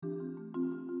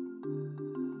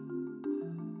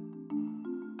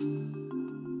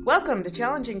Welcome to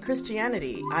Challenging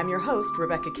Christianity. I'm your host,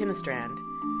 Rebecca Kinnestrand.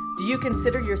 Do you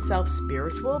consider yourself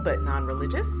spiritual but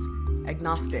non-religious?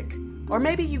 Agnostic? Or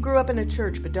maybe you grew up in a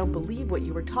church but don't believe what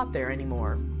you were taught there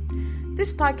anymore?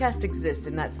 This podcast exists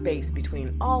in that space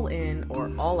between all-in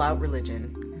or all-out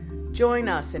religion. Join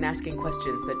us in asking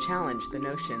questions that challenge the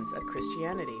notions of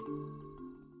Christianity.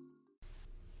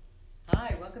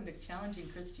 Hi, welcome to Challenging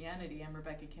Christianity. I'm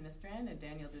Rebecca Kinnestrand and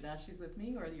Daniel Dadashi is with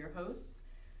me, or your hosts.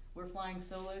 We're flying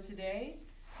solo today.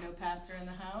 No pastor in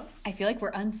the house. I feel like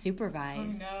we're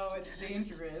unsupervised. Oh no, it's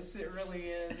dangerous. It really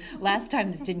is. Last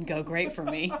time this didn't go great for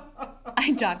me.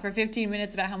 I talked for 15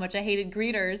 minutes about how much I hated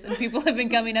greeters, and people have been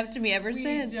coming up to me ever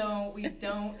since. We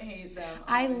don't hate them.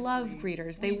 I love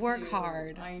greeters. They work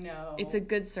hard. I know. It's a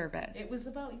good service. It was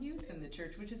about youth in the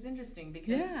church, which is interesting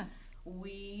because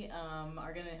we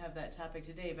are going to have that topic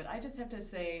today. But I just have to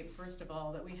say, first of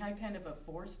all, that we had kind of a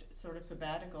forced sort of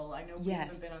sabbatical. I know we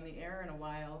haven't been on the air in a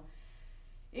while.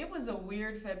 It was a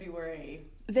weird February.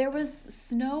 There was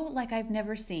snow like I've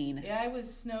never seen. Yeah, I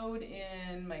was snowed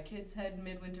in. My kids had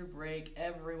midwinter break.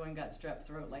 Everyone got strep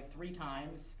throat like 3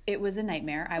 times. It was a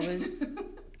nightmare.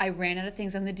 I ran out of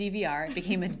things on the DVR. It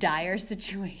became a dire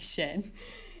situation.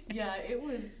 Yeah,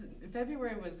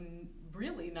 February was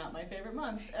really not my favorite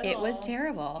month at all. It was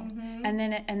terrible. Mm-hmm.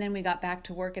 And then we got back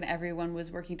to work and everyone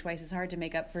was working twice as hard to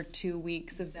make up for 2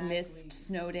 weeks of missed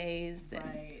snow days.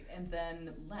 Right, and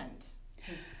then Lent.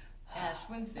 Because Ash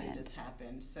Wednesday just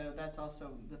happened, so that's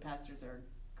also, the pastors are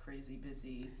crazy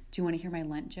busy. Do you want to hear my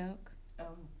Lent joke? Oh.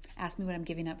 Ask me what I'm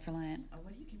giving up for Lent. Oh,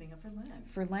 what are you giving up for Lent?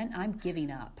 For Lent, I'm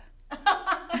giving up.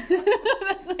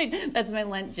 That's my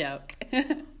Lent joke.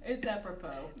 It's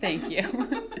apropos. Thank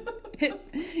you.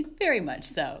 Very much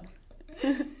so.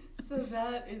 So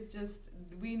that is just,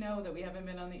 we know that we haven't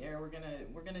been on the air.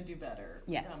 We're gonna do better.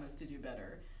 Yes. We promise to do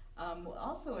better.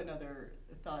 Also, another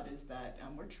thought is that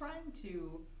we're trying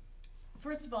to,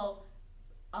 first of all,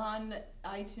 on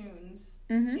iTunes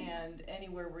and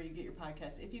anywhere where you get your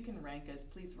podcasts, if you can rank us,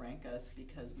 please rank us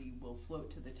because we will float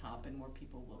to the top and more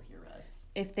people will hear us.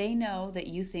 If they know that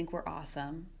you think we're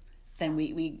awesome, then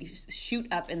we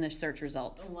shoot up in the search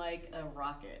results. Like a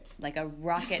rocket. Like a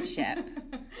rocket ship.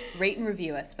 Rate and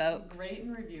review us, folks. Rate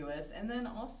and review us. And then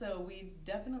also, we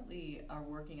definitely are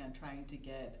working on trying to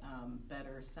get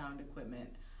better sound equipment.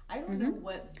 I don't know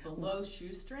what below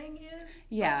shoestring is.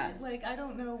 Yeah. Budget. I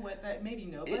don't know what that, maybe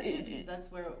no budget, because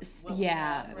that's what we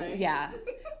have, right? Yeah.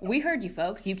 We heard you,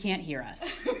 folks. You can't hear us.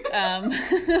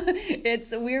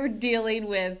 We're dealing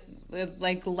with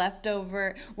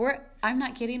leftover. I'm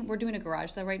not kidding. We're doing a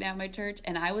garage sale right now at my church,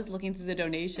 and I was looking through the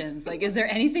donations. Is there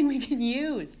anything we can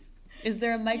use? Is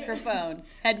there a microphone,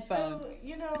 headphones?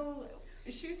 So,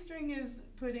 shoestring is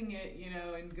putting it,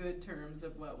 in good terms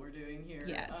of what we're doing here.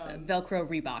 Yeah, it's a Velcro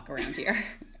Reebok around here.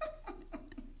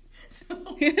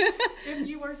 So, if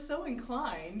you are so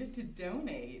inclined to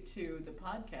donate to the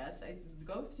podcast,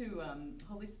 go to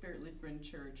Holy Spirit Lutheran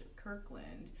Church,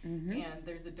 Kirkland, and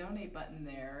there's a donate button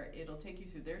there. It'll take you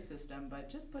through their system, but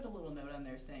just put a little note on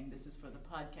there saying this is for the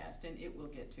podcast, and it will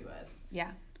get to us.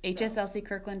 Yeah,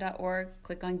 hslckirkland.org,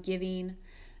 click on giving,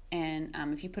 and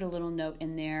if you put a little note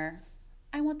in there,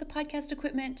 I want the podcast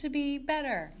equipment to be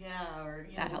better. Yeah, or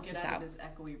that helps get us out out of this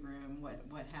echoey room,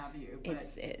 what have you. But,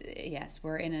 yes,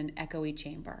 we're in an echoey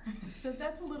chamber. So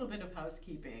that's a little bit of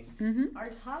housekeeping.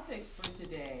 Our topic for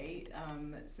today,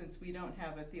 since we don't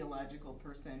have a theological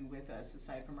person with us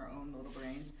aside from our own little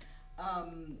brains,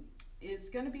 is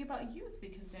going to be about youth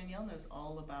because Danielle knows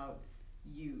all about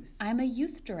youth. I'm a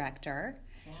youth director.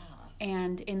 Yeah.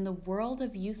 And in the world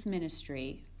of youth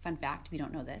ministry, fun fact, if you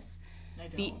don't know this, I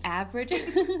don't.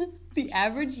 The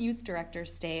average youth director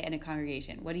stay in a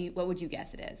congregation. What would you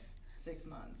guess it is? 6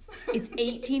 months. It's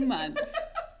 18 months.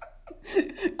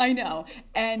 I know.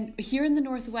 And here in the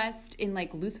Northwest, in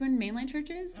Lutheran mainline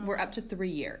churches, we're up to 3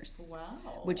 years. Wow.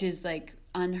 Which is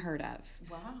unheard of.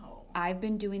 Wow. I've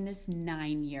been doing this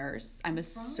 9 years. I'm a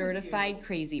certified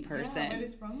crazy person. Yeah, what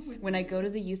is wrong with When I go to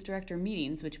the youth director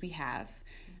meetings, which we have,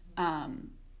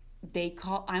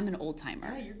 I'm an old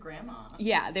timer. Yeah, your grandma.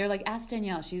 Yeah, they're like, ask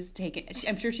Danielle.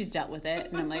 I'm sure she's dealt with it.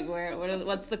 And I'm like,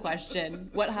 what's the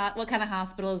question? What kind of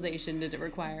hospitalization did it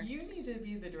require? You need to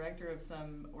be the director of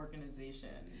some organization,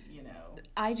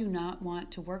 I do not want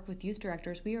to work with youth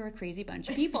directors. We are a crazy bunch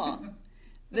of people.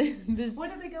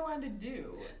 What do they go on to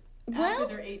do? After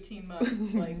their 18 months,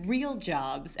 real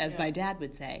jobs, as my dad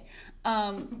would say.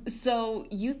 So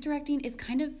youth directing is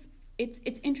kind of,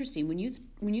 it's interesting. When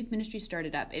youth ministry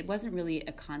started up, it wasn't really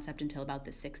a concept until about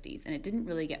the 60s, and it didn't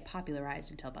really get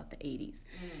popularized until about the 80s.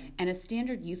 And a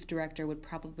standard youth director would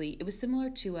it was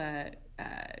similar to a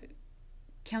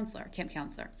camp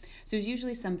counselor. So it was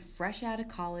usually some fresh out of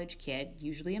college kid,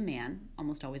 usually a man,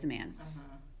 almost always a man,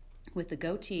 with a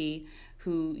goatee,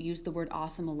 who used the word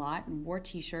awesome a lot and wore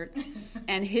t-shirts.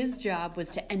 And his job was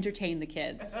to entertain the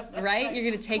kids, right? You're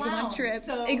going to take them on trips.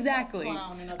 So exactly.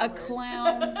 A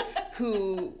clown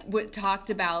who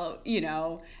talked about,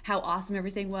 how awesome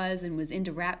everything was and was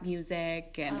into rap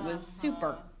music and was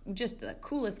super, just the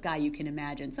coolest guy you can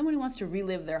imagine. Someone who wants to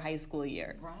relive their high school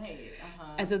years. Right.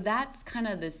 And so that's kind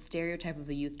of the stereotype of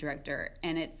a youth director.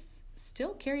 And it's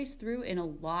still carries through in a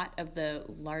lot of the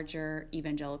larger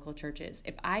evangelical churches.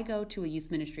 If I go to a youth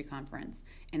ministry conference,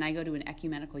 and I go to an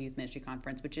ecumenical youth ministry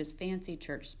conference, which is fancy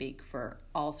church speak for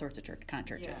all sorts of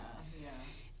churches,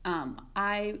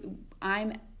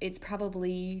 it's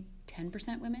probably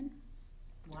 10% women.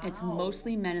 Wow. It's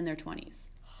mostly men in their 20s.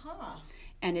 Huh.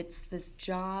 And it's this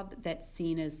job that's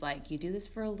seen as like, you do this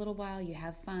for a little while, you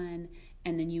have fun,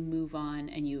 and then you move on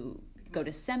and you go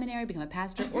to seminary, become a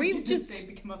pastor, or you just say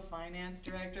become a finance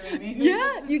director. I mean,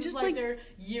 you just like their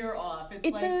year off.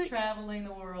 It's like traveling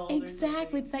the world.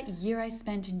 Exactly, it's that year I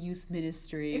spent in youth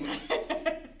ministry,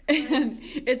 and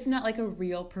it's not like a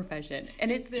real profession,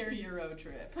 and it's their Euro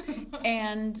trip,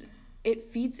 and it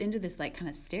feeds into this like kind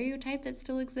of stereotype that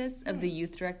still exists of the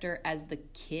youth director as the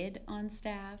kid on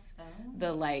staff,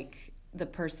 the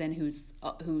person who's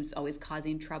always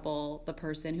causing trouble, the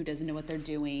person who doesn't know what they're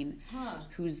doing,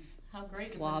 who's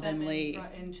slovenly,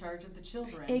 in charge of the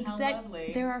children. Exactly. How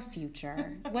lovely. They're our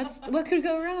future. What could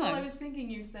go wrong? Well, I was thinking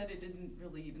you said it didn't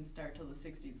really even start till the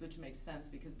 60s, which makes sense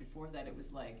because before that it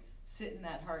was like sit in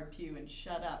that hard pew and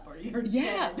shut up or you're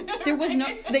dead. There was no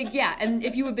and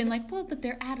if you had been like, well, but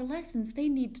they're adolescents, they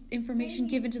need information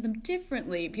given to them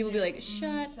differently, people would be like,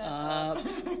 shut up.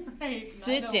 Right.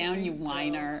 Sit down, you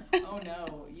whiner. Oh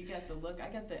no, you got the look. I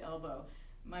got the elbow.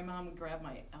 My mom would grab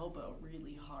my elbow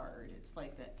really hard. It's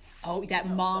like that. Oh, that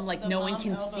mom, like no one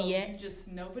can elbow, see it.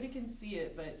 Nobody can see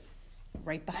it, but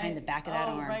right behind the back of that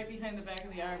arm. Right behind the back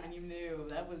of the arm, and you knew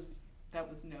that was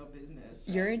no business.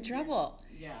 Right? You're in trouble.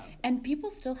 Yeah. And people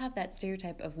still have that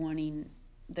stereotype of wanting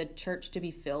the church to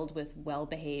be filled with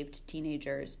well-behaved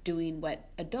teenagers doing what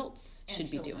adults should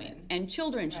be doing, and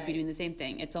children should be doing the same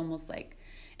thing. It's almost like.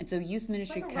 And so youth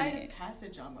ministry it's like a rite of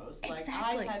passage almost.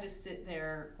 Exactly. Like I had to sit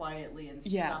there quietly and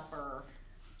suffer.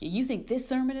 You think this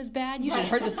sermon is bad? You should have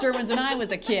heard the sermons when I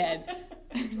was a kid.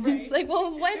 Right. It's like,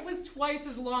 well, what? It was twice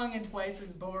as long and twice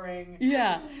as boring.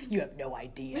 Yeah. You have no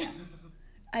idea.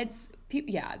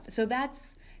 So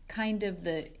that's kind of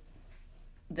the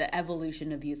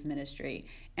evolution of youth ministry.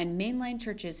 And mainline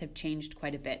churches have changed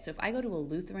quite a bit. So if I go to a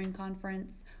Lutheran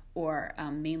conference or a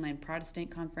mainline Protestant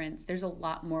conference, there's a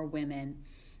lot more women.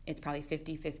 It's probably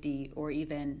 50-50 or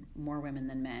even more women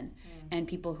than men. And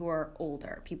people who are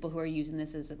older, people who are using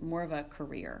this as more of a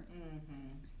career,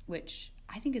 which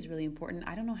I think is really important.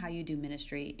 I don't know how you do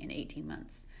ministry in 18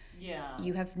 months. Yeah.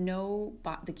 You have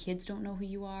the kids don't know who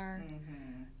you are.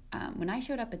 When I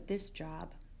showed up at this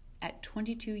job at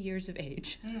 22 years of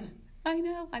age,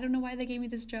 I don't know why they gave me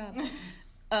this job.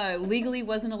 Legally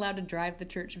wasn't allowed to drive the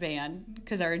church van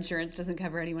because our insurance doesn't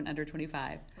cover anyone under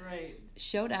 25. Right.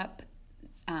 Showed up.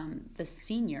 The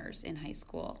seniors in high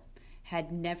school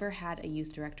had never had a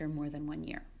youth director more than 1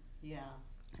 year. Yeah.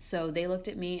 So they looked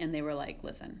at me and they were like,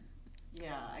 listen.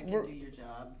 Yeah, I can do your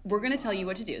job. We're going to tell you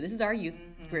what to do. This is our youth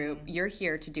group. You're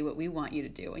here to do what we want you to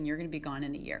do, and you're going to be gone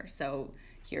in a year. So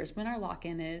here's when our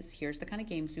lock-in is. Here's the kind of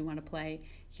games we want to play.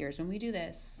 Here's when we do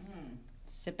this.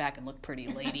 Sit back and look pretty,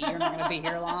 lady. You're not going to be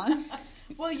here long.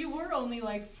 Well, you were only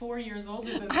like 4 years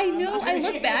older than them. I know. I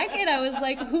look back and I was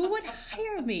like, who would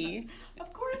hire me?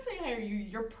 Of course they hire you.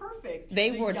 You're perfect.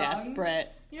 They were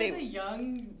desperate. You're the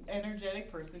young,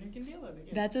 energetic person who can deal with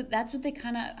it. That's what they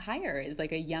kind of hire, is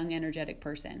like a young, energetic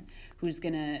person who's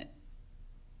going to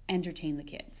entertain the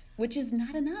kids, which is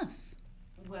not enough.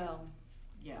 Well,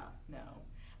 yeah, no.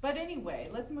 But anyway,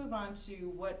 let's move on to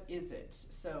what is it?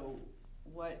 So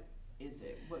what is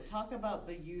it? Talk about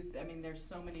the youth. I mean, there's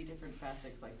so many different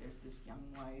facets. Like there's this Young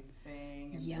Life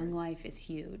thing. Young Life is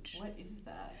huge. What is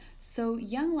that? So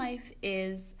Young Life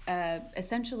is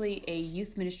essentially a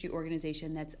youth ministry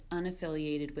organization that's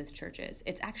unaffiliated with churches.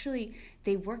 It's actually,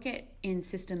 they work in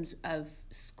systems of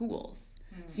schools.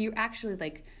 So you're actually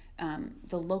like,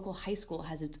 the local high school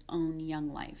has its own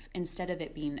Young Life instead of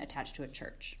it being attached to a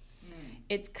church.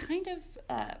 It's kind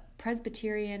of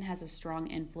Presbyterian, has a strong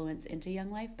influence into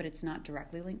Young Life, but it's not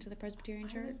directly linked to the Presbyterian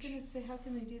Church. I was going to say, how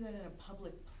can they do that in a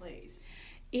public place?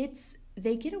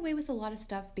 They get away with a lot of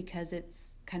stuff because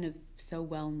it's kind of so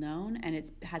well known and it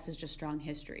has such a strong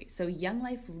history. So Young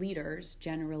Life leaders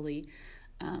generally,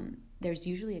 there's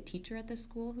usually a teacher at the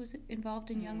school who's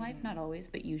involved in Young Life, not always,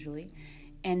 but usually.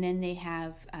 And then they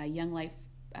have Young Life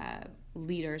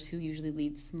leaders who usually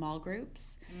lead small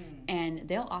groups, and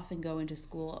they'll often go into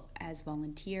school as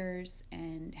volunteers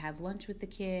and have lunch with the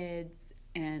kids.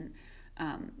 And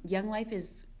Young Life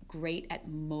is great at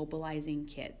mobilizing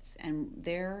kids, and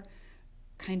their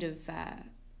kind of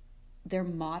their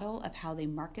model of how they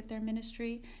market their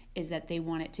ministry is that they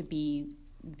want it to be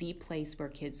the place where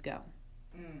kids go.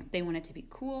 They want it to be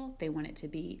cool. They want it to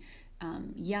be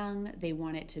young. They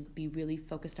want it to be really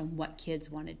focused on what kids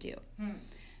want to do.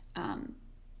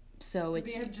 So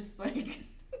it's... They have just like...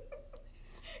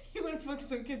 You want to focus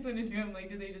on kids when you do them, like,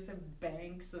 do they just have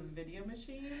banks of video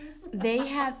machines? They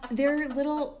have their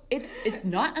little... It's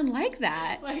not unlike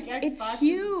that. Like Xbox it's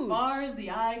huge. As far as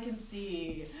the eye can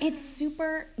see. It's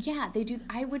super... Yeah, they do...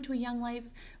 I went to a Young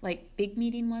Life, like, big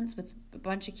meeting once with a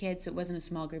bunch of kids. So it wasn't a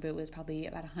small group. It was probably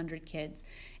about 100 kids.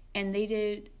 And they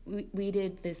did... We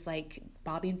did this, like,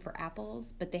 bobbing for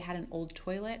apples, but they had an old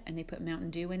toilet, and they put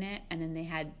Mountain Dew in it, and then they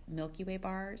had Milky Way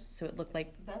bars, so it looked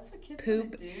like That's what kids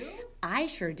poop. Do? I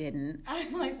sure didn't.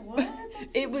 I'm like, what?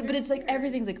 But it's like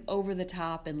everything's like over the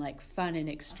top and like fun and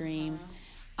extreme.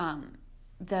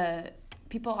 The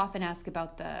people often ask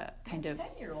about the kind of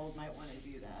 10-year-old might want to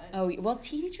do that. Oh, well,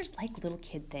 teenagers like little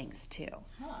kid things too.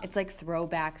 It's like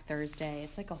Throwback Thursday.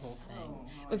 It's like a whole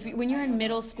thing. When you're in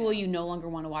middle school, you no longer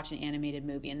want to watch an animated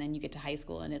movie, and then you get to high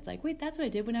school, and it's like, wait, that's what I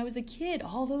did when I was a kid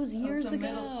all those years so ago.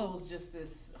 Middle school's just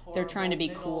this horrible They're trying to be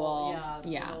cool.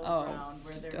 Yeah.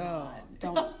 Where they're not.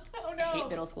 Don't Oh, no. I hate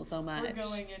middle school so much. We're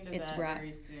going into it's that rough.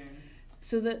 very soon.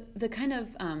 So the kind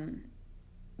of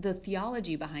the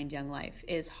theology behind Young Life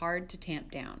is hard to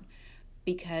tamp down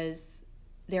because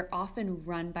they're often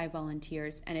run by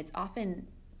volunteers, and it's often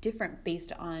different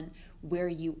based on where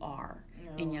you are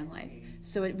in Young Life.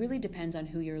 So it really depends on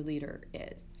who your leader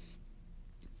is.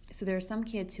 So there are some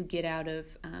kids who get out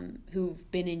of, who've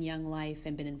been in Young Life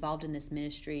and been involved in this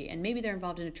ministry, and maybe they're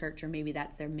involved in a church, or maybe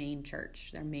that's their main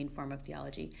church, their main form of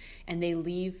theology, and they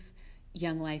leave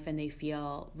Young Life and they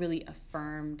feel really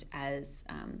affirmed as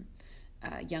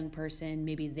a young person.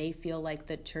 Maybe they feel like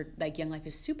the church, like Young Life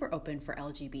is super open for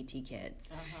LGBT kids,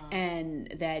 and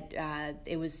that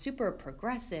it was super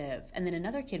progressive. And then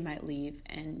another kid might leave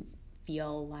and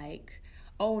feel like,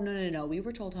 oh, no, we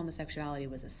were told homosexuality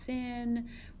was a sin.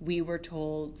 We were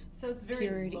told so it's very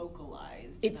purity.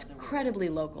 Localized. It's incredibly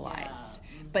localized.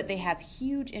 Yeah. But they have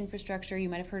huge infrastructure. You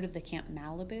might have heard of the Camp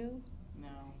Malibu.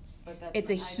 But it's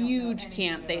a huge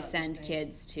camp they send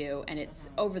kids to, and it's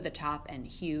over the top and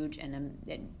huge and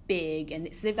big,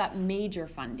 and so they've got major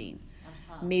funding,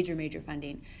 major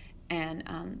funding.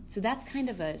 And so that's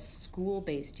kind of a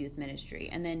school-based youth ministry.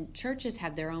 And then churches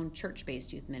have their own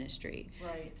church-based youth ministry.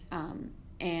 Right.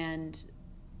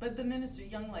 But the ministry,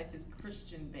 Young Life, is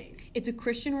Christian-based. It's a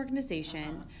Christian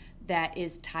organization that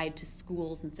is tied to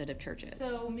schools instead of churches.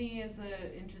 So me as an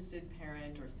interested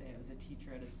parent, or say I was a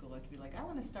teacher at a school, I could be like, I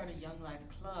want to start a Young Life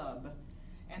club.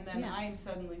 And then I am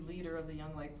suddenly leader of the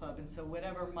Young Life Club. And so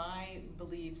whatever my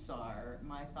beliefs are,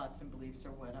 my thoughts and beliefs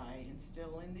are what I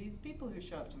instill in these people who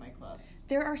show up to my club.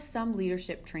 There are some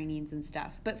leadership trainings and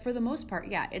stuff, but for the most part,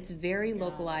 it's very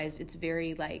localized. It's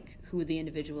very like who the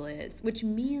individual is, which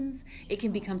means it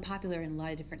can become popular in a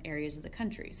lot of different areas of the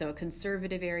country. So a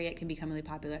conservative area, it can become really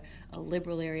popular. A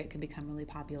liberal area, it can become really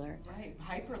popular. Right,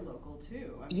 hyper-local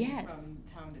too. I mean, yes. From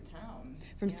town to town.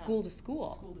 From school to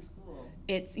school. School to school.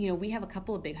 It's, we have a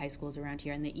couple of big high schools around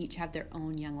here, and they each have their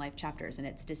own Young Life chapters, and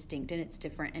it's distinct and it's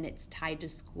different and it's tied to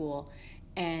school.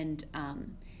 And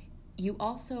you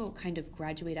also kind of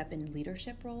graduate up in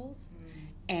leadership roles,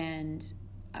 and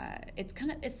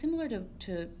it's similar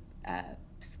to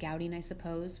scouting, I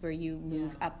suppose, where you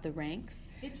move up the ranks.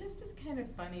 It just is kind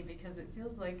of funny because it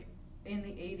feels like in the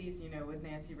 80s, with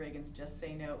Nancy Reagan's Just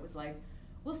Say No, it was like,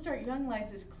 we'll start Young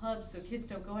Life, this club, so kids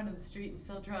don't go into the street and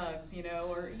sell drugs,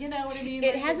 or you know what I mean?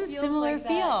 It has a similar like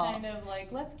feel. Kind of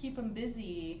like, let's keep them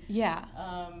busy. Yeah.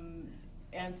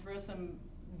 And throw some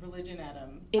religion at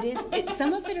them. It is.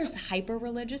 Some of it is hyper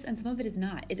religious, and some of it is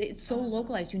not. It's so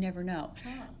localized, you never know.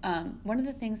 One of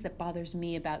the things that bothers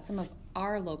me about some of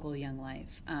our local Young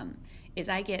Life is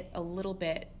I get a little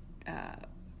bit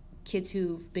kids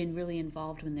who've been really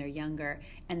involved when they're younger,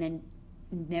 and then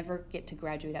never get to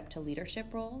graduate up to leadership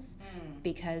roles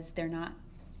because they're not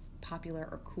popular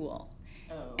or cool.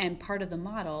 And part of the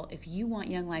model, if you want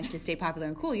Young Life to stay popular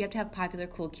and cool, you have to have popular,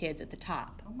 cool kids at the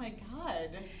top. Oh my God.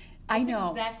 I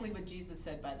know. That's exactly what Jesus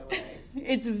said, by the way.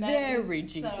 It's very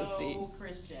Jesus-y. So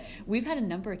Christian. We've had a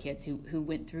number of kids who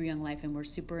went through Young Life and were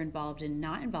super involved and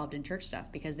not involved in church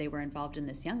stuff because they were involved in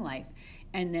this Young Life,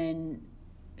 and then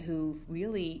who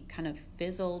really kind of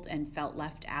fizzled and felt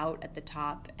left out at the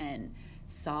top and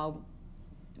saw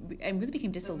really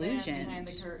became disillusioned. The man behind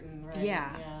the curtain, right?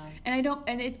 Yeah.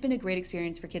 And it's been a great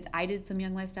experience for kids. I did some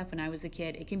Young Life stuff when I was a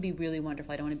kid. It can be really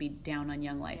wonderful. I don't want to be down on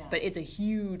Young Life, but it's a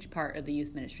huge part of the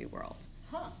youth ministry world.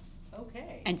 Huh.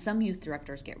 Okay. And some youth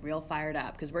directors get real fired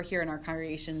up because we're here in our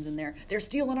congregations and they're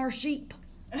stealing our sheep.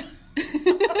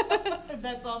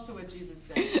 That's also what Jesus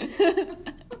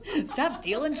said. Stop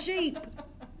stealing sheep.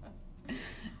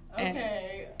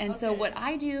 Okay. And so what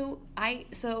I do,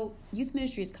 so youth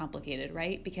ministry is complicated,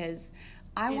 right? Because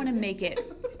I want to make it,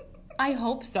 I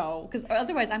hope so, because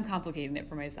otherwise I'm complicating it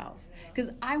for myself. Because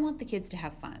I want the kids to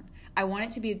have fun. I want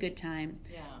it to be a good time.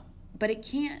 Yeah. But it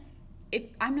can't, if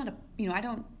I'm not I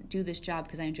don't do this job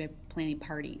because I enjoy planning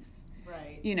parties.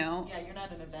 Right. You know? Yeah, you're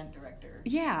not an event director.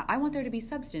 Yeah, I want there to be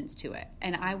substance to it.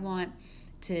 And I want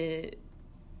to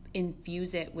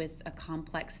infuse it with a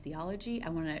complex theology. I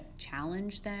want to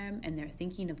challenge them and their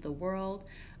thinking of the world.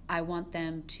 I want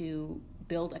them to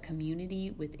build a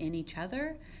community within each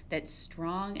other that's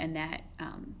strong and that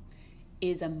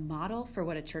is a model for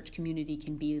what a church community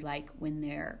can be like when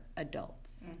they're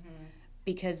adults. Mm-hmm.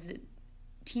 Because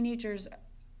teenagers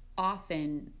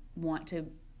often want to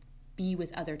be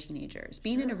with other teenagers.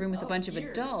 Being in a room with a bunch of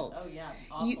adults,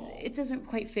 it doesn't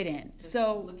quite fit in. Just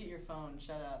so look at your phone,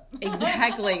 shut up.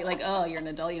 Exactly. Like, oh, you're an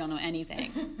adult, you don't know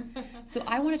anything. So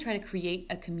I want to try to create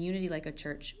a community like a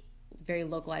church, very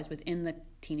localized within the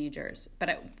teenagers.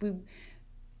 But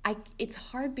it's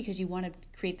hard because you want to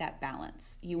create that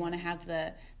balance. You want to have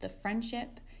the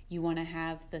friendship, you want to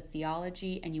have the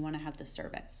theology, and you want to have the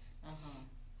service. Uh-huh.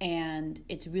 And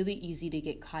it's really easy to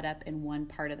get caught up in one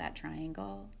part of that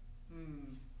triangle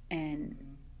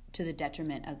and to the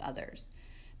detriment of others.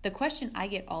 The question I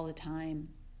get all the time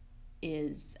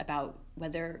is about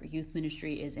whether youth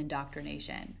ministry is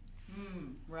indoctrination.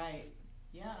 Right.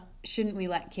 Yeah. Shouldn't we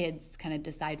let kids kind of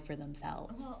decide for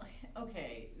themselves? Well,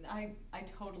 okay. I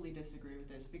totally disagree with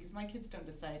this because my kids don't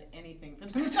decide anything for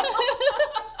themselves.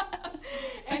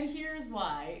 And here's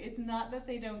why. It's not that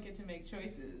they don't get to make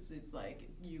choices. It's like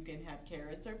you can have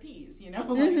carrots or peas, you know?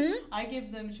 Mm-hmm. Like, I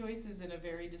give them choices in a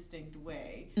very distinct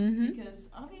way because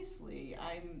obviously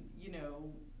I'm,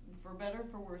 for better or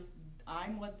for worse,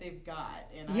 I'm what they've got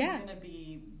and I'm going to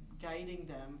be guiding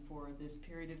them for this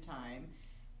period of time.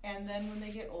 And then when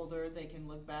they get older, they can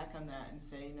look back on that and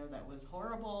say, no, that was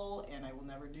horrible and I will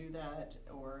never do that,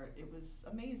 or it was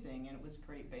amazing and it was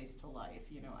great base to life.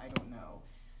 I don't know.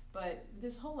 But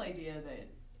this whole idea that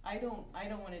I don't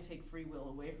want to take free will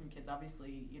away from kids.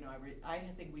 Obviously, I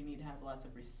think we need to have lots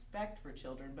of respect for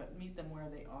children, but meet them where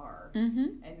they are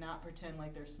and not pretend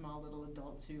like they're small little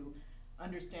adults who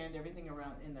understand everything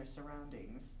around in their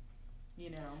surroundings.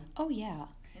 Oh yeah.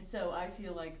 And so I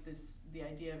feel like the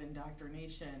idea of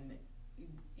indoctrination,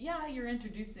 you're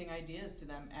introducing ideas to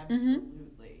them,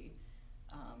 absolutely.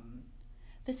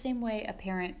 The same way a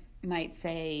parent might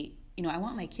say, I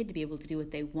want my kid to be able to do what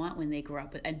they want when they grow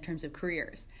up in terms of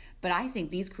careers. But I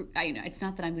think it's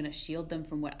not that I'm going to shield them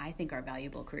from what I think are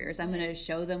valuable careers. I'm going to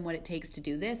show them what it takes to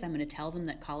do this. I'm going to tell them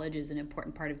that college is an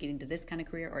important part of getting to this kind of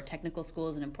career, or technical school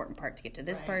is an important part to get to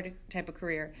this type of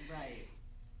career. Right.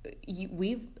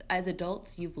 As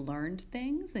adults, you've learned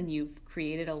things and you've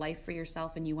created a life for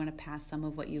yourself, and you want to pass some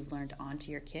of what you've learned on to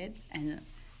your kids, and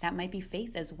that might be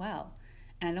faith as well.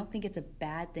 And I don't think it's a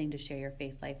bad thing to share your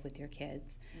faith life with your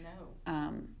kids. No.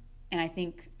 And I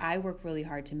think I work really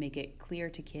hard to make it clear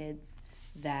to kids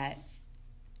that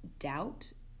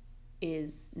doubt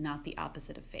is not the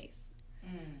opposite of faith.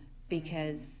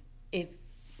 Because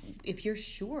if you're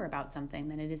sure about something,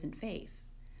 then it isn't faith.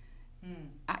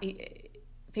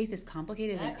 Faith is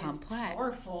complicated and complex. That is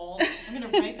powerful. I'm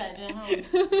going to write that down.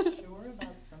 Sure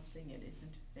about something, it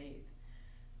isn't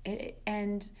faith.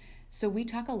 And so we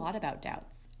talk a lot about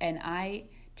doubts. And I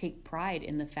take pride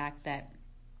in the fact that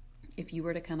if you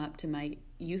were to come up to my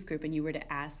youth group and you were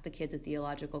to ask the kids a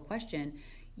theological question,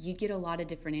 you'd get a lot of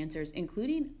different answers,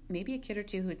 including maybe a kid or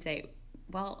two who would say,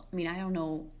 well, I don't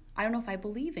know if I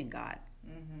believe in God.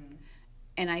 Mm-hmm.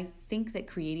 And I think that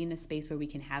creating a space where we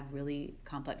can have really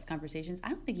complex conversations, I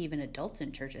don't think even adults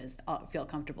in churches feel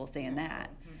comfortable saying that.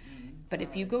 Mm-hmm. But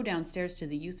if you go downstairs to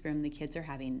the youth room, the kids are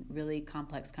having really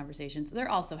complex conversations. They're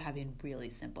also having really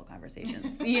simple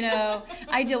conversations.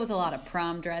 I deal with a lot of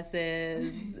prom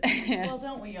dresses. Well,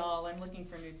 don't we all? I'm looking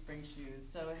for new spring shoes,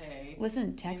 so hey.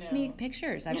 Listen, text me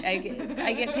pictures. I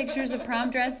get pictures of prom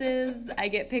dresses. I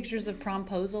get pictures of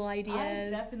promposal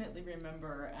ideas. I definitely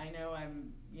remember. I know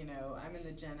I'm in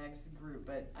the Gen X group,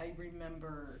 but I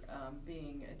remember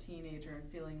being a teenager and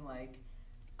feeling like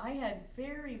I had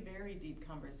very, very deep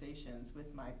conversations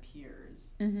with my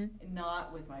peers,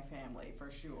 not with my family, for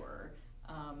sure.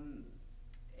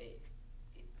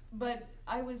 But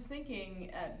I was thinking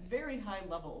at very high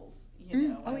levels, you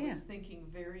know. Oh, I yeah. was thinking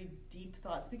very deep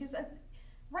thoughts because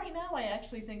right now I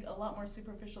actually think a lot more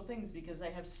superficial things because I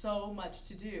have so much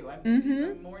to do. I'm busy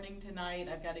from morning to night.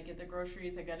 I've got to get the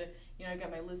groceries. I've got to, you know, I've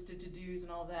got my list of to-dos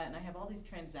and all that, and I have all these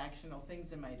transactional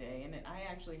things in my day, and I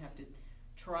actually have to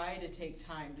try to take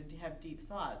time to have deep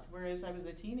thoughts. Whereas I was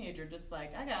a teenager, just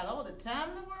like, I got all the time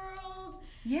in the world.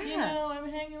 Yeah. You know, I'm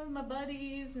hanging with my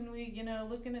buddies and we, you know,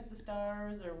 looking at the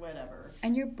stars or whatever.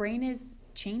 And your brain is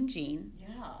changing. Yeah.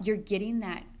 You're getting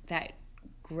that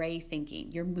gray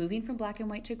thinking. You're moving from black and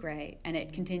white to gray, and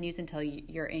it continues until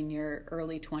you're in your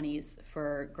early 20s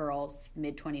for girls,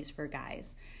 mid 20s for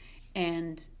guys.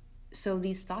 And so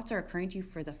these thoughts are occurring to you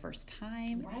for the first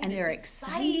time, Right, and they're it's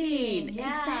exciting. Yeah,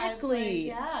 Exactly.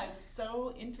 It's like, it's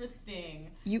so interesting.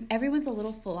 Everyone's a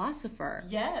little philosopher.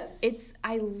 Yes.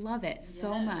 I love it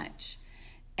so Yes. much.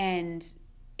 And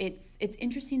it's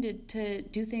interesting to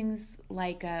do things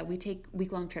like we take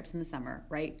week-long trips in the summer,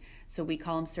 right? So we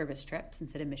call them service trips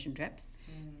instead of mission trips.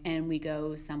 And we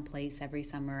go someplace every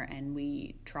summer and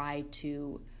we try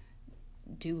to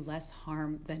do less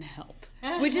harm than help,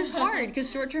 which is hard because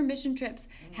short-term mission trips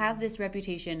have this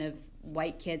reputation of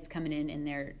white kids coming in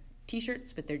their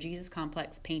T-shirts with their Jesus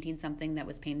complex, painting something that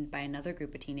was painted by another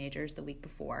group of teenagers the week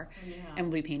before, and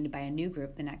will be painted by a new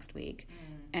group the next week,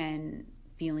 and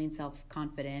feeling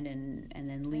self-confident and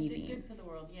then leaving. I did good for the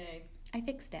world, yay. I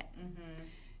fixed it.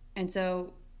 And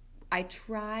so I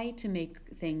try to make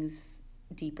things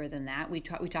deeper than that. We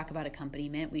talk about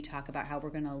accompaniment. We talk about how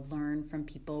we're going to learn from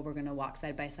people. We're going to walk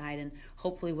side by side, and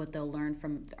hopefully what they'll learn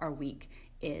from our week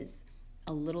is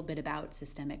a little bit about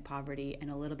systemic poverty and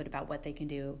a little bit about what they can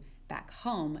do back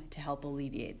home to help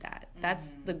alleviate that.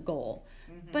 That's the goal.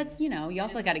 But, you know, you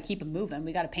also got to keep them moving.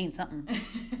 We got to paint something.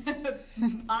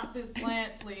 Pot this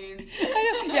plant, please.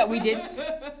 I know.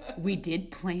 Yeah, we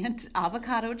did plant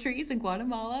avocado trees in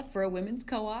Guatemala for a women's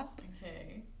co-op.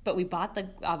 Okay. But we bought the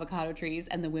avocado trees,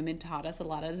 and the women taught us a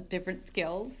lot of different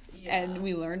skills. Yeah. And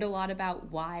we learned a lot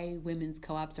about why women's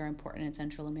co-ops are important in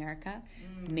Central America,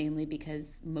 mainly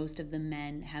because most of the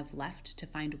men have left to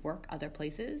find work other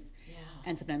places. Yeah.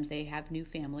 And sometimes they have new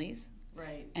families.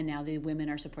 Right. And now the women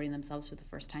are supporting themselves for the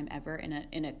first time ever in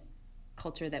a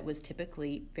culture that was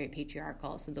typically very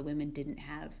patriarchal. So the women didn't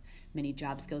have many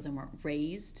job skills and weren't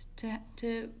raised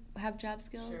to have job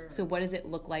skills. Sure. So what does it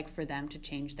look like for them to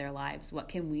change their lives? What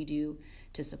can we do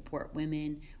to support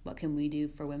women? What can we do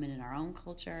for women in our own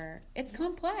culture? It's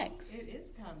complex. It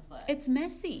is complex. It's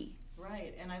messy.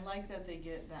 Right, and I like that they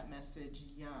get that message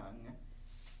young.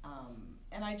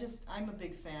 And I'm a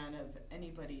big fan of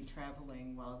anybody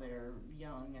traveling while they're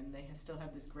young and they still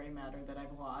have this gray matter that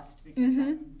I've lost because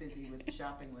I'm busy with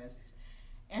shopping lists.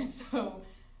 And so,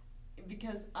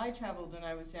 because I traveled when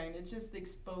I was young, it's just the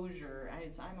exposure.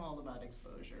 I'm all about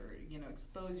exposure. You know,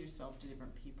 expose yourself to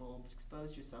different people,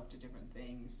 expose yourself to different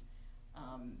things,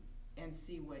 and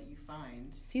see what you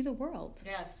find. See the world.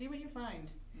 Yeah, see what you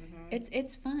find.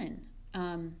 It's fun.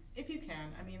 If you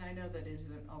can. I mean, I know that it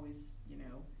isn't always, you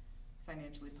know,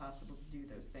 financially possible to do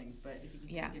those things, but if you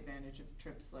can take advantage of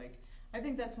trips, like, I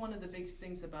think that's one of the biggest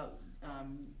things about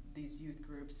these youth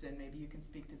groups, and maybe you can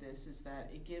speak to this, is that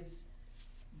it gives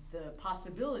the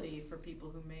possibility for people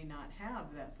who may not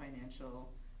have that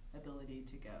financial ability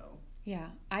to go. Yeah,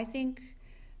 I think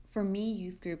for me,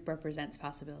 youth group represents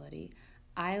possibility.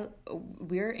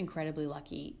 We're incredibly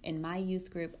lucky. In my youth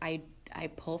group, I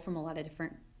pull from a lot of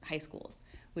different high schools,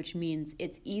 which means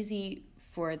it's easy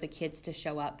for the kids to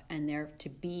show up and there to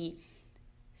be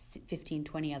 15,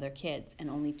 20 other kids, and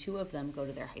only 2 of them go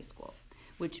to their high school,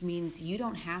 which means you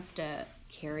don't have to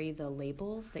carry the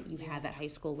labels that you have at high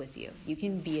school with you. You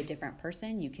can be a different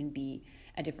person. You can be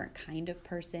a different kind of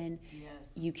person.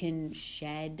 Yes. You can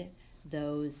shed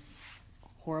those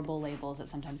horrible labels that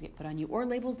sometimes get put on you, or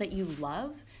labels that you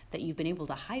love that you've been able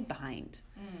to hide behind.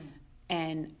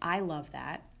 And I love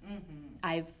that.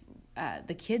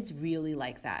 The kids really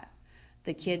like that.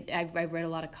 I've read a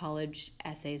lot of college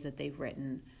essays that they've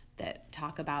written that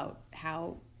talk about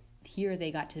how here they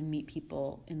got to meet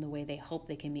people in the way they hope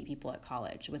they can meet people at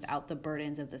college, without the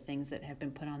burdens of the things that have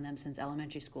been put on them since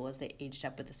elementary school as they aged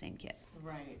up with the same kids.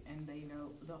 Right, and they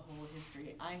know the whole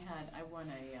history. I won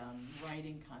a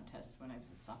writing contest when I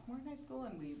was a sophomore in high school,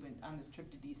 and we went on this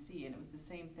trip to DC, and it was the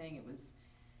same thing. It was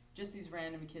just these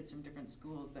random kids from different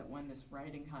schools that won this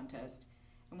writing contest.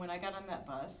 And when I got on that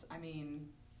bus, I mean,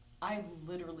 I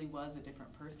literally was a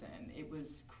different person. It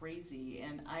was crazy,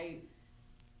 and I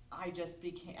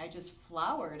just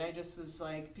flowered. I just was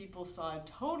like, people saw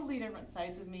totally different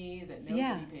sides of me that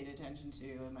nobody paid attention to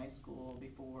in my school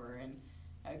before, and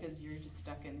because you're just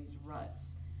stuck in these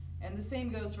ruts. And the same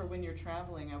goes for when you're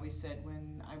traveling. I always said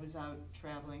when I was out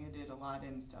traveling, I did a lot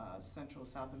in Central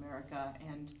South America,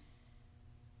 and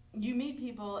you meet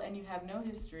people and you have no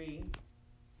history,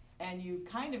 and you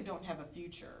kind of don't have a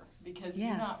future because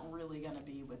you're not really going to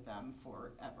be with them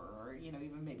forever, or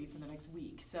even maybe for the next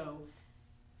week. So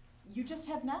you just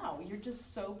have now. You're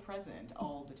just so present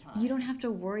all the time. You don't have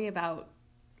to worry about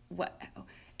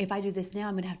if I do this now,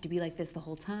 I'm going to have to be like this the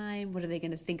whole time. What are they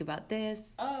going to think about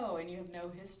this? Oh, and you have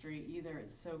no history either.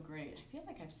 It's so great. I feel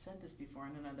like I've said this before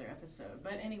in another episode,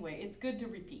 but anyway, it's good to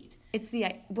repeat. It's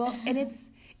and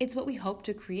it's what we hope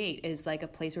to create, is like a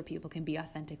place where people can be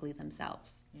authentically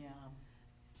themselves.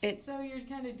 Yeah. So you're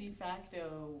kind of de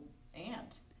facto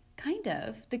aunt. Kind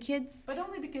of. The kids... But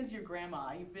only because you're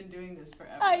grandma. You've been doing this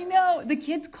forever. I know. One of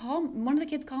the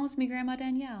kids calls me Grandma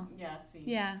Danielle. Yeah, see.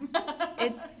 Yeah.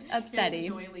 It's upsetting.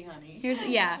 Here's a doily, honey.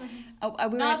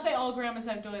 Not that all grandmas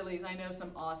have doilies. I know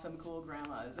some awesome, cool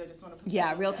grandmas. I just want to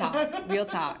put real talk. Real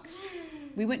talk.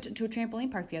 We went to a trampoline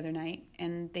park the other night,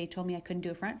 and they told me I couldn't do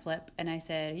a front flip. And I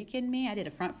said, are you kidding me? I did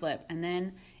a front flip. And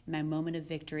then, in my moment of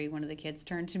victory, one of the kids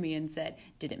turned to me and said,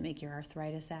 did it make your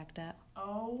arthritis act up?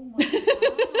 Oh, my God.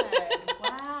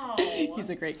 Wow. He's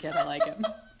a great kid. I like him.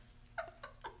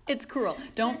 It's cruel.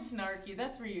 You're snarky.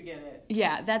 That's where you get it.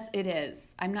 Yeah, it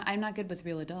is. I'm not good with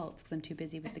real adults because I'm too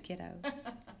busy with the kiddos.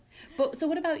 But so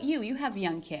what about you? You have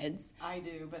young kids. I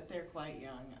do, but they're quite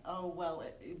young. Oh, well,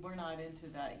 we're not into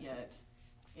that yet.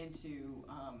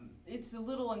 It's a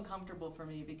little uncomfortable for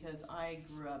me because I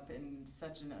grew up in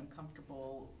such an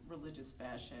uncomfortable religious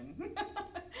fashion.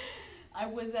 I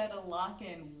was at a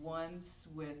lock-in once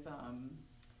with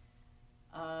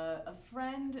a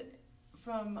friend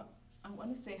from, I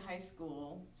want to say high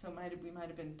school, so we might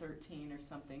have been 13 or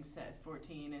something,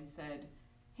 14, and said,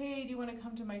 hey, do you want to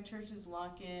come to my church's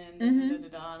lock-in? Mm-hmm.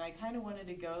 And I kind of wanted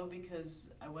to go because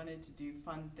I wanted to do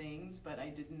fun things, but I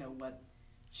didn't know what.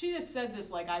 She just said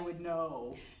this like I would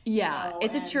know. Yeah,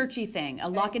 it's a churchy thing. A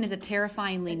lock-in is a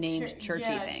terrifyingly named churchy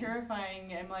thing. Yeah,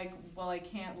 terrifying. I'm like, well, I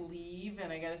can't leave,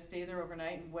 and I got to stay there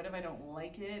overnight, and what if I don't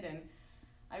like it? And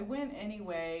I went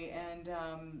anyway, and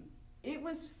it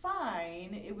was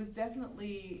fine. It was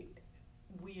definitely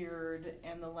weird,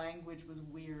 and the language was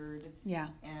weird. Yeah.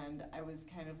 And I was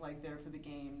kind of like there for the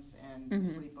games and mm-hmm. the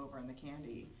sleepover and the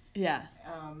candy. Yeah.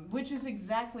 Which is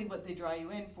exactly what they draw you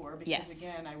in for, because yes.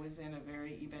 again, I was in a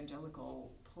very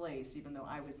evangelical place, even though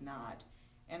I was not.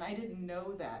 And I didn't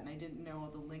know that, and I didn't know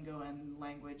the lingo and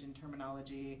language and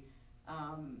terminology.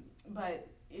 But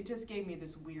it just gave me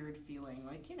this weird feeling,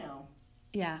 like,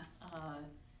 Yeah.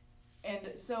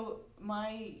 And so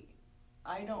I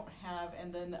don't have,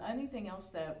 and then anything else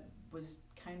that was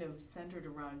kind of centered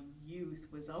around youth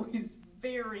was always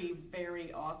very,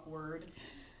 very awkward.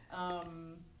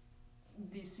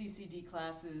 These CCD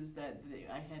classes that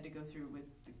I had to go through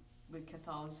with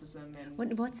Catholicism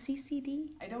and what's CCD?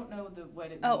 I don't know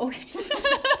what it means. Oh, okay.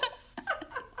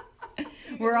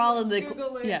 We're all in the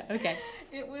Google it. Yeah, okay.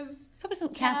 It was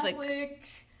Catholic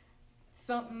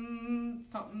something.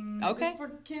 Okay. It was for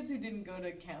kids who didn't go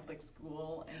to Catholic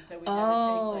school, and so we had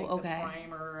to take the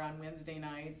primer on Wednesday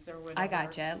nights or whatever. I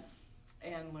gotcha.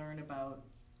 And learn about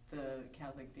the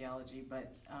Catholic theology,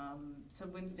 but so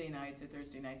Wednesday nights or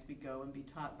Thursday nights we go and be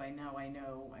taught by, now I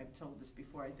know, I've told this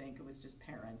before, I think it was just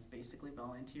parents basically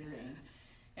volunteering,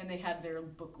 and they had their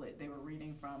booklet they were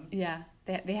reading from. Yeah,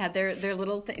 they had their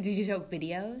little thing. Did you show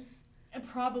videos?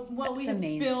 Probably. Well, we had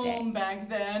film back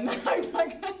then. I'm not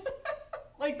gonna,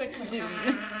 like the dude,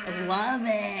 I love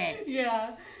it.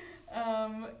 Yeah.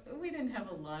 We didn't have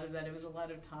a lot of that. It was a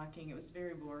lot of talking. It was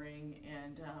very boring,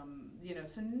 and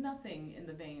so nothing in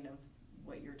the vein of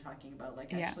what you're talking about,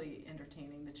 like actually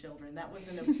entertaining the children. That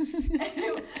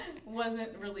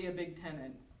wasn't really a big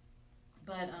tenet.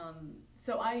 But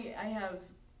so I have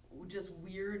just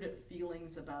weird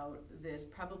feelings about this,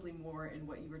 probably more in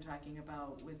what you were talking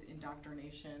about with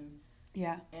indoctrination.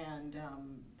 Yeah. And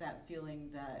that feeling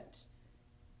that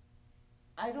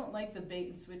I don't like the bait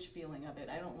and switch feeling of it.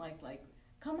 I don't like,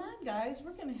 come on, guys,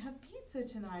 we're going to have pizza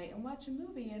tonight and watch a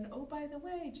movie, and oh, by the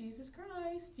way, Jesus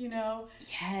Christ, Yes.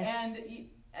 And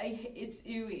it's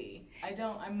ooey.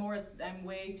 I'm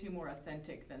way too more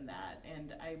authentic than that,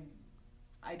 and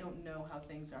I don't know how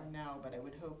things are now, but I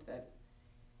would hope that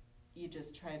you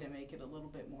just try to make it a little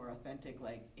bit more authentic,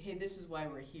 like, hey, this is why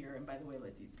we're here, and by the way,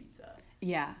 let's eat pizza.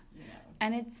 Yeah.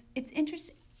 And it's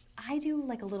interesting. I do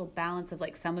like a little balance of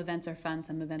some events are fun,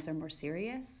 some events are more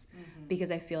serious, mm-hmm. because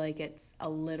I feel like it's a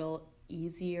little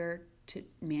easier to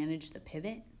manage the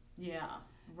pivot. Yeah.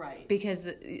 Right. Because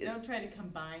don't try to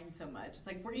combine so much. It's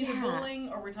like we're either bullying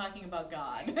or we're talking about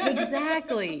God.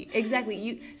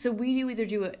 Exactly. So we either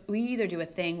do a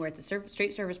thing where it's a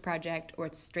straight service project, or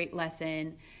it's a straight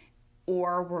lesson,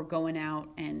 or we're going out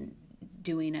and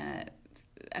doing a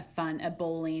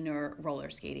bowling or roller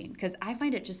skating. Because I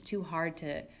find it just too hard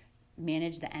to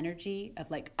manage the energy of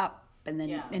like up and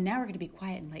then and now we're going to be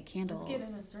quiet and light candles. Let's get in a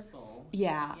circle.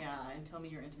 Yeah, and tell me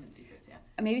your intimate secrets. Yeah.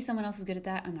 Maybe someone else is good at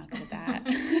that. I'm not good at that.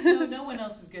 No one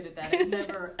else is good at that. I've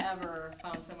never ever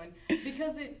found someone,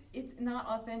 because it's not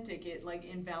authentic. It like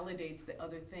invalidates the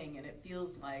other thing, and it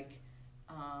feels like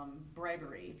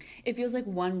bribery. It feels like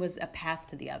one was a path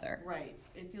to the other. Right.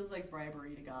 It feels like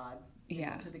bribery to God.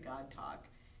 To the God talk,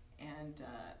 and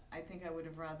I think I would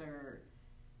have rather.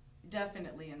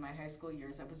 Definitely in my high school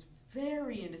years, I was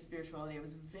very into spirituality. I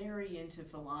was very into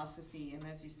philosophy, and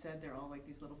as you said, they're all like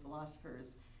these little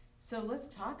philosophers. So let's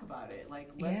talk about it.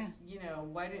 Like, let's,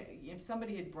 if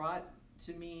somebody had brought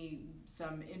to me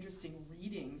some interesting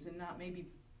readings, and not maybe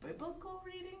biblical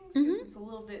readings, because it's a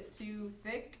little bit too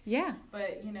thick. Yeah.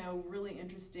 But, really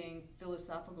interesting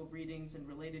philosophical readings, and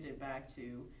related it back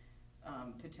to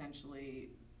potentially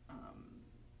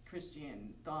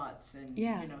Christian thoughts and,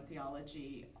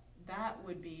 theology. That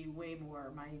would be way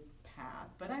more my path.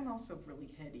 But I'm also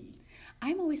really heady.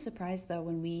 I'm always surprised, though,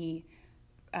 when we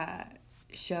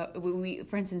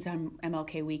for instance, on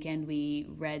MLK weekend, we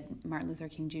read Martin Luther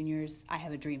King Jr.'s I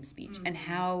Have a Dream speech, and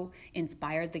how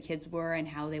inspired the kids were, and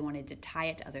how they wanted to tie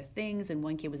it to other things. And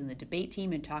one kid was in the debate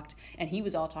team and he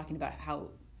was all talking about how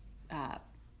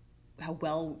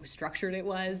well structured it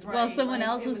was, while someone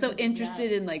else was so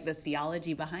interested in like the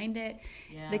theology behind it.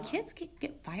 The kids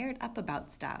get fired up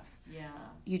about stuff.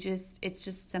 It's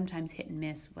just sometimes hit and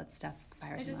miss what stuff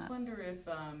fires them up. I just wonder if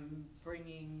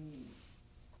bringing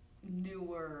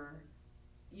newer,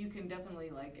 you can definitely,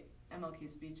 like,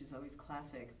 MLK's speech is always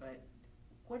classic, but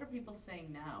what are people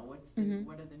saying now? What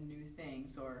are the new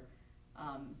things? Or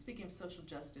speaking of social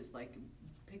justice, like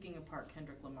picking apart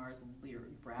Kendrick Lamar's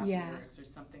rap lyrics or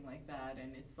something like that,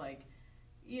 and it's like,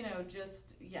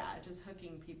 just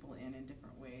hooking people in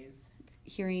different ways.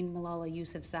 Hearing Malala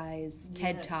Yousafzai's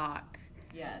TED Talk.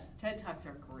 Yes, TED Talks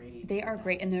are great. They are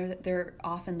great, and they're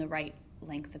often the right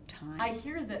length of time. I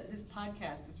hear that this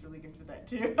podcast is really good for that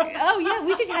too. Oh yeah,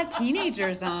 we should have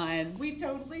teenagers on. We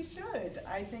totally should.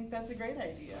 I think that's a great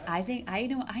idea.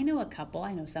 I know a couple.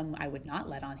 I know some I would not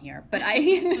let on here, but I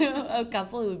know a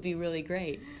couple who would be really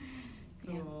great.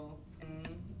 Cool. Yeah. And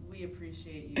we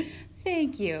appreciate you.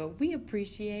 Thank you. We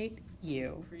appreciate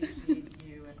you. Appreciate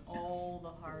you and all the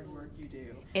hard work you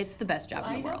do. It's the best job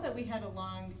in the world. I know that we had a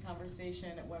long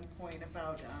conversation at one point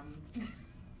about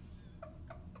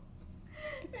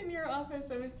in your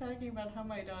office, I was talking about how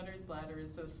my daughter's bladder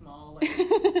is so small. Like,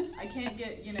 I can't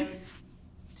get,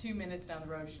 2 minutes down the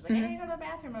road. She's like, I need to go to the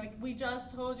bathroom. I'm like, we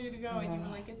just told you to go. And you were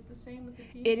like, it's the same with the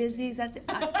TV. It is the exact same.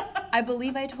 I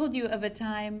believe I told you of a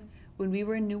time when we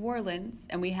were in New Orleans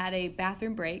and we had a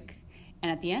bathroom break. And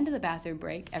at the end of the bathroom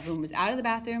break, everyone was out of the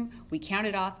bathroom. We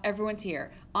counted off. Everyone's here.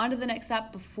 On to the next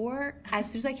stop.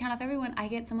 As soon as I count off everyone, I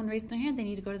get someone raising their hand. They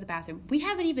need to go to the bathroom. We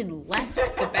haven't even left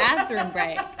the bathroom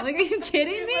break. I'm like, are you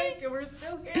kidding me? Like, we're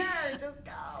still here. Just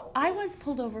go. I once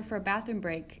pulled over for a bathroom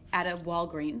break at a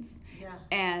Walgreens. Yeah.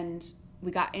 And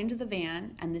we got into the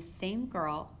van, and this same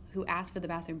girl who asked for the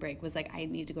bathroom break was like, I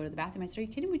need to go to the bathroom. I said, are you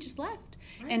kidding? We just left.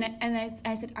 Right. And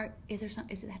I said, is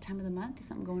it that time of the month? Is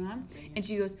something going on? And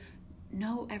she goes,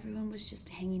 no, everyone was just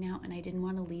hanging out, and I didn't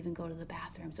want to leave and go to the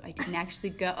bathroom, so I didn't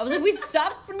actually go. I was like, we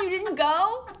stopped when you didn't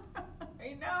go?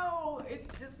 I know.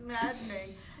 It's just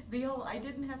maddening. I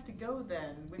didn't have to go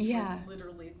then, which was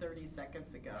literally 30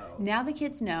 seconds ago. Now the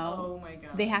kids know. Oh, my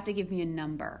God. They have to give me a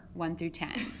number, 1 through 10,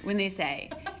 when they say.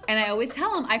 And I always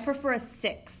tell them, I prefer a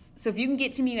 6. So if you can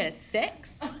get to me at a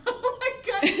 6. Oh, my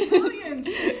God, brilliant.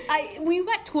 When you've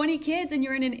got 20 kids and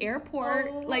you're in an airport,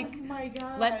 oh my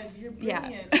God, you're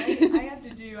brilliant. I have to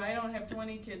do, I don't have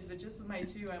 20 kids, but just with my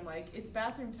 2, I'm like, it's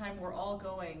bathroom time, we're all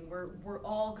going. We're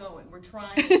all going. We're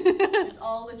trying. It's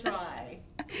all a try.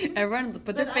 Everyone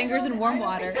put their fingers in warm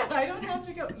water. I don't have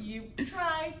to go. You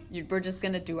try. We're just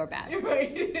going to do our best.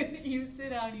 Right. You sit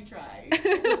down, you try.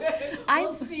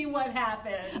 We'll see what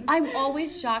happens. I'm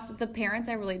always shocked. The parents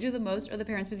I relate to the most are the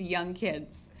parents with young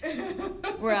kids.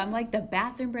 Where I'm like, the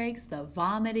bathroom breaks, the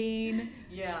vomiting,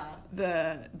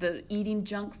 the eating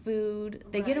junk food.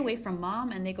 They get away from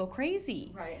mom and they go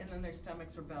crazy. Right, and then their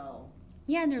stomachs rebel.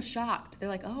 Yeah, and they're shocked. They're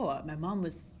like, oh, my mom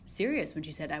was serious when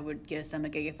she said I would get a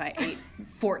stomachache if I ate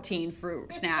 14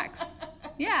 fruit snacks.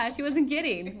 Yeah, she wasn't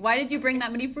kidding. Why did you bring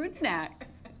that many fruit snacks?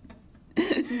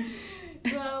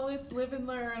 Well, it's live and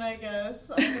learn, I guess.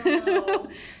 I don't know.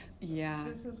 Yeah.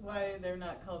 This is why they're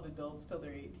not called adults till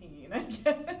they're 18, I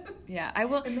guess. Yeah, I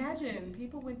will. Imagine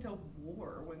people went to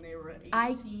war when they were 18.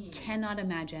 I cannot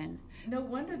imagine. No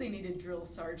wonder they needed drill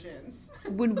sergeants.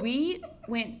 When we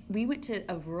went to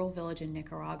a rural village in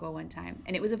Nicaragua one time,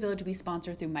 and it was a village we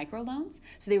sponsored through microloans.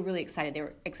 So they were really excited. They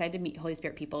were excited to meet Holy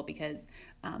Spirit people because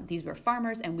these were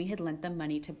farmers, and we had lent them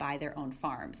money to buy their own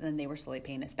farms, and then they were slowly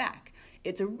paying us back.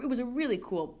 It was a really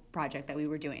cool project that we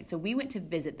were doing. So we went to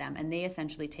visit them, and they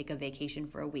essentially take a vacation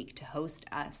for a week to host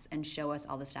us and show us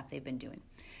all the stuff they've been doing.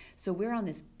 So we're on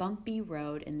this bumpy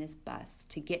road in this bus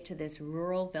to get to this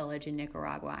rural village in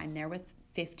Nicaragua. I'm there with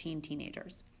 15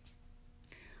 teenagers.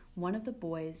 One of the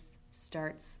boys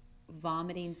starts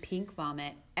vomiting pink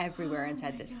vomit everywhere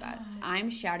inside this bus. I'm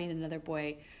shouting at another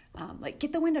boy, like,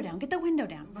 get the window down, get the window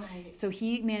down. Right. So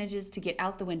he manages to get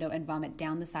out the window and vomit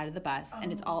down the side of the bus,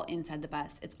 and it's all inside the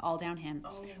bus. It's all down him.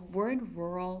 Oh. We're in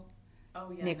rural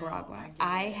Nicaragua. No,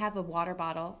 I have a water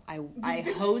bottle. I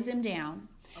hose him down.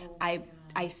 Oh my God.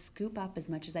 I scoop up as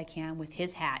much as I can with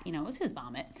his hat. You know, it was his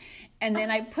vomit. And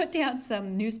then I put down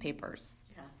some newspapers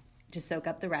to soak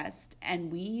up the rest.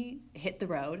 And we hit the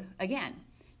road again,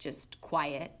 just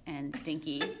quiet and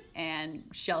stinky and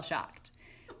shell-shocked.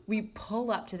 We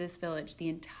pull up to this village. The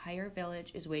entire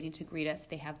village is waiting to greet us.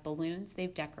 They have balloons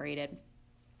they've decorated.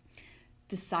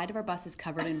 The side of our bus is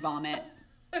covered in vomit.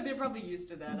 They're probably used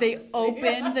to that. They honestly.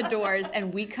 open the doors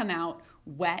and we come out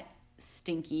wet,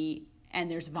 stinky, and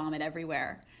there's vomit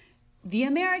everywhere. The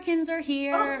Americans are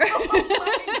here. Oh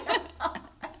my God.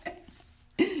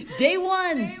 Day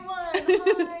one. Day one.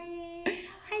 Hi.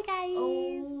 Hi, guys.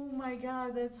 Oh my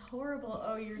God, that's horrible.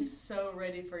 Oh, you're so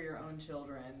ready for your own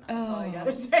children. That's all I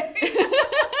gotta say.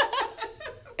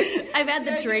 I've had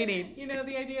the training. You know,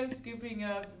 the idea of scooping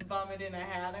up vomit in a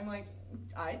hat, I'm like,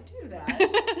 I'd do that.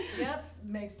 Yep,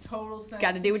 makes total sense.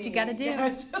 Gotta do what you gotta do.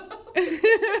 Yeah,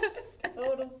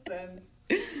 total sense.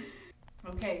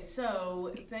 Okay,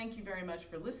 so thank you very much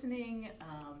for listening.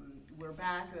 We're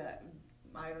back.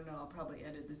 I don't know, I'll probably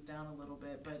edit this down a little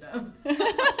bit, but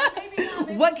maybe not.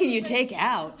 Maybe What can you take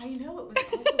out? I know, it was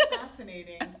also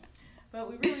fascinating. But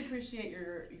we really appreciate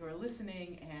your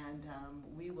listening, and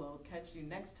we will catch you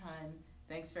next time.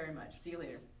 Thanks very much. See you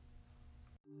later.